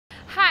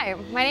Hi,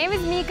 my name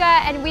is Mika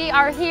and we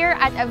are here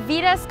at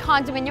Avida's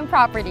condominium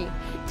property.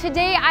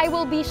 Today I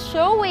will be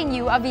showing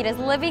you Avida's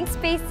living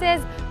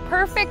spaces,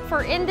 perfect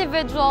for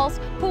individuals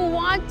who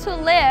want to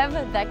live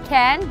the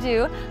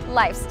can-do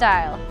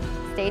lifestyle.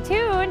 Stay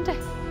tuned!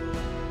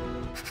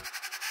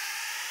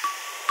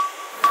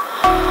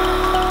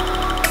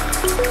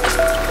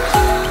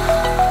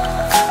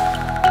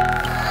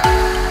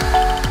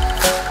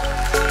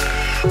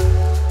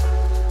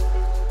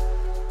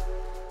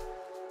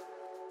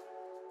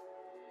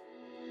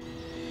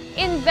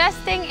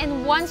 Investing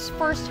in one's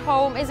first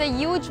home is a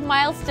huge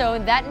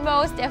milestone that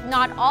most, if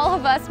not all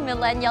of us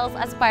millennials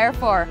aspire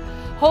for.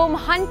 Home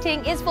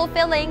hunting is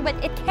fulfilling, but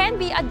it can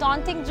be a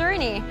daunting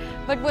journey.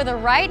 But with the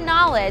right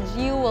knowledge,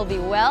 you will be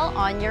well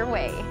on your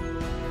way.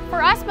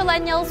 For us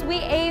millennials, we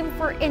aim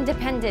for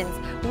independence.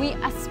 We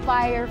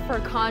aspire for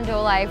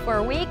condo life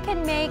where we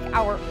can make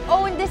our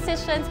own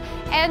decisions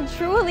and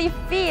truly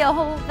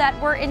feel that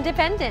we're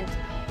independent.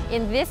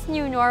 In this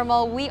new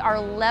normal, we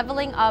are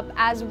leveling up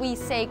as we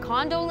say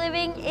condo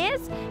living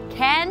is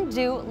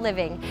can-do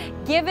living,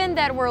 given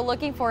that we're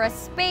looking for a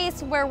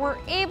space where we're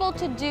able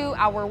to do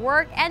our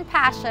work and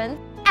passion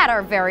at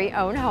our very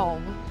own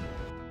home.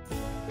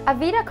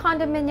 Avida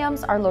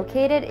condominiums are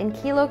located in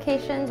key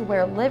locations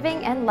where living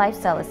and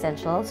lifestyle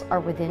essentials are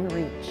within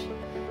reach,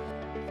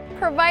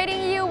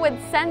 providing you with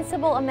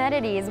sensible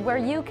amenities where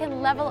you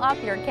can level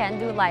up your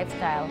can-do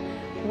lifestyle.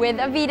 With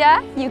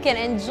Avida, you can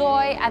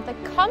enjoy at the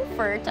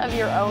comfort of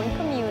your own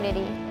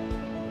community.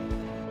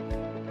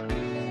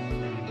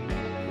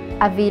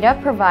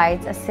 Avida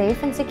provides a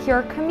safe and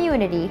secure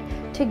community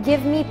to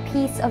give me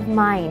peace of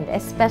mind,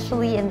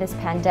 especially in this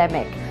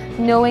pandemic,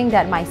 knowing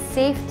that my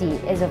safety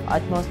is of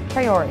utmost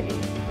priority.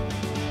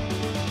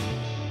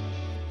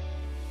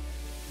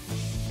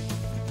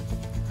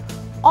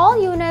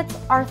 All units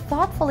are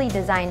thoughtfully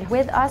designed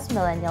with us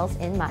millennials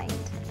in mind.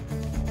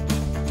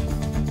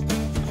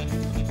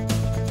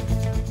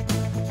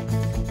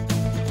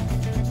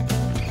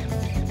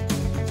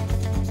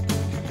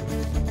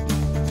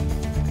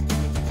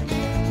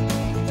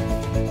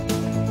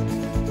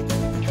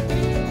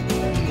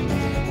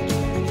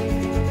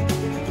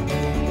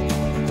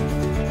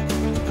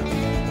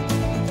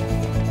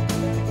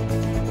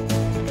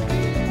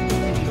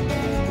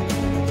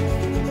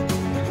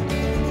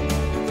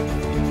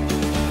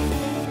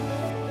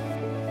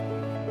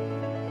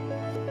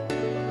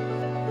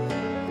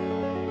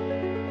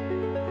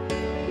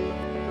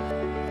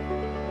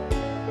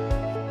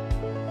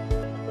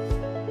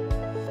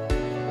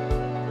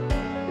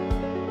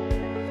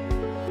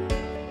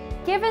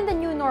 Given the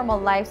new normal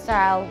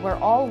lifestyle where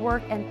all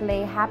work and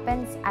play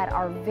happens at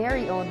our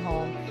very own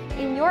home,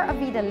 in your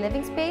Avida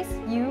living space,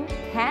 you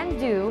can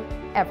do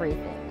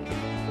everything.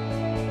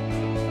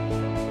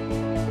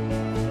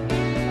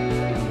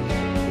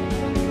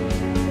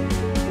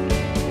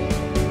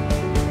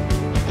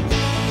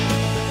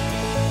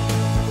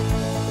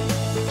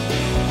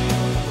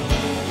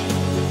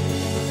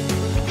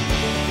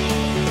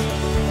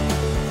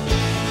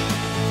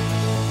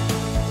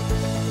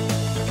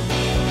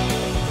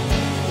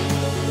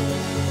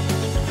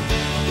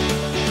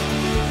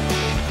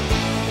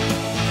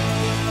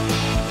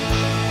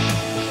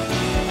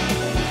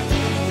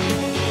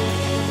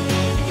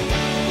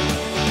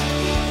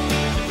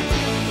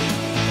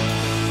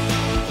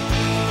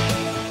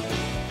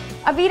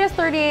 Avida's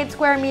 38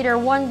 square meter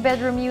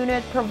one-bedroom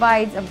unit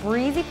provides a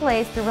breezy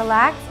place to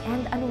relax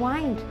and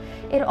unwind.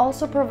 It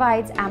also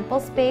provides ample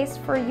space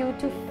for you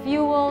to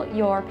fuel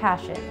your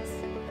passions.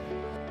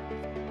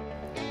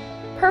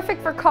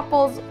 Perfect for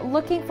couples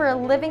looking for a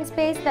living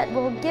space that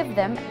will give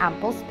them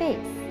ample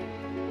space.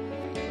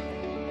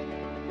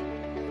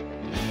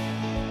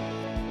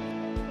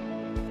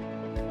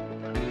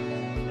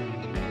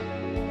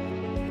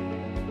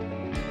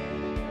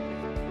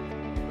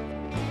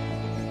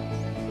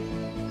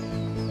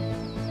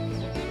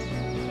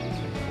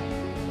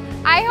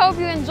 I hope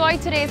you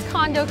enjoyed today's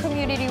condo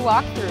community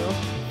walkthrough.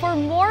 For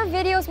more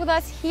videos with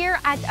us here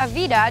at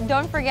Avida,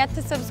 don't forget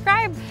to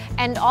subscribe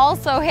and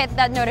also hit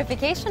that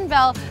notification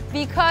bell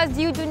because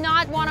you do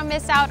not want to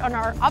miss out on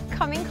our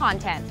upcoming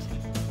content.